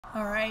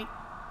All right.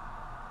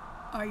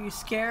 Are you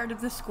scared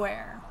of the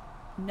square?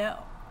 No.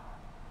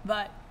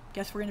 But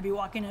guess we're going to be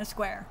walking in a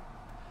square.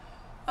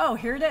 Oh,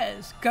 here it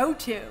is. Go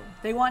to.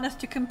 They want us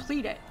to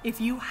complete it.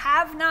 If you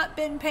have not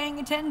been paying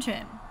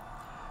attention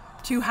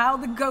to how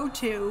the go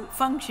to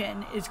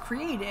function is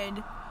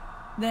created,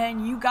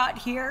 then you got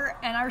here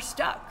and are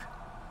stuck.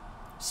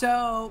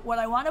 So what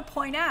I want to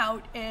point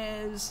out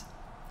is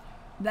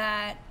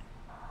that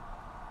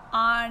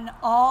on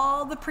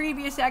all the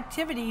previous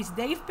activities,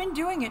 they've been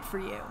doing it for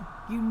you.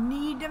 You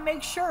need to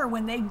make sure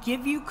when they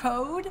give you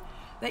code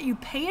that you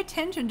pay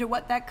attention to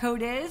what that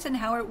code is and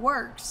how it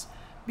works,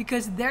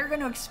 because they're going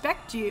to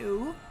expect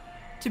you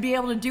to be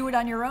able to do it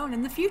on your own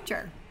in the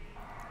future.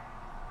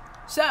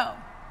 So,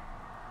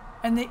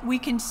 and we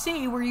can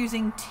see we're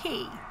using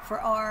T for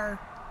our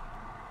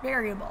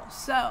variable.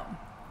 So,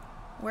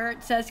 where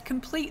it says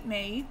complete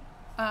me,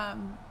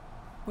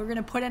 we're going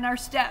to put in our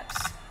steps.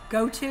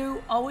 Go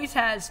to always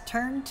has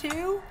turn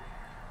to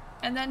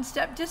and then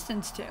step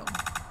distance to.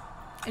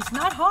 It's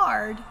not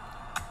hard,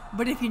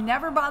 but if you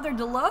never bothered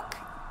to look,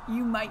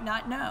 you might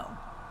not know.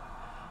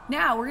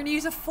 Now we're going to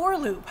use a for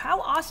loop.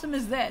 How awesome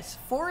is this?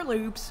 For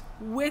loops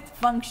with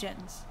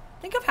functions.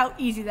 Think of how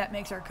easy that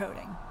makes our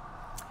coding.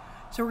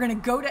 So we're going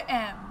to go to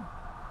M,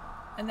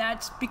 and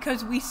that's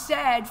because we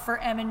said for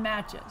M in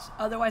matches.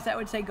 Otherwise that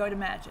would say go to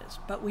matches,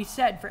 but we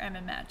said for M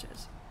in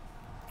matches.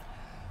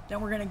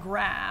 Then we're going to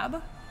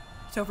grab.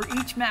 So for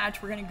each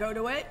match, we're going to go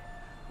to it.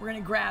 We're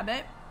going to grab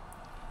it.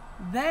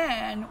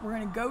 Then we're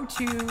going to go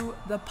to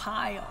the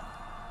pile.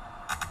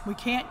 We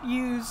can't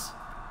use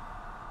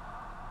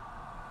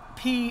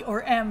P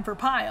or M for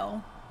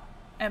pile.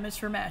 M is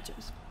for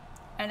matches.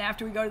 And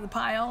after we go to the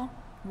pile,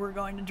 we're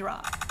going to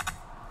drop.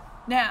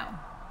 Now,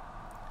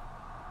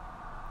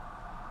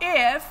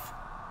 if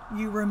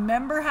you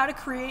remember how to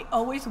create,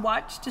 always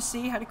watch to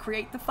see how to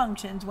create the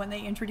functions when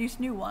they introduce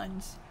new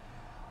ones,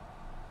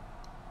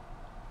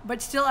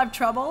 but still have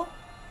trouble,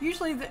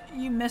 usually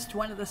you missed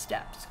one of the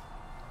steps.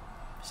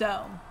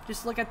 So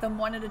just look at them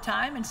one at a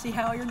time and see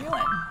how you're doing.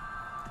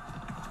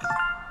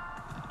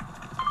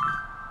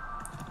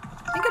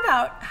 Think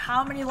about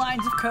how many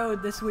lines of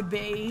code this would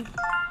be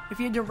if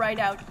you had to write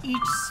out each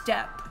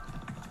step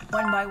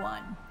one by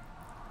one.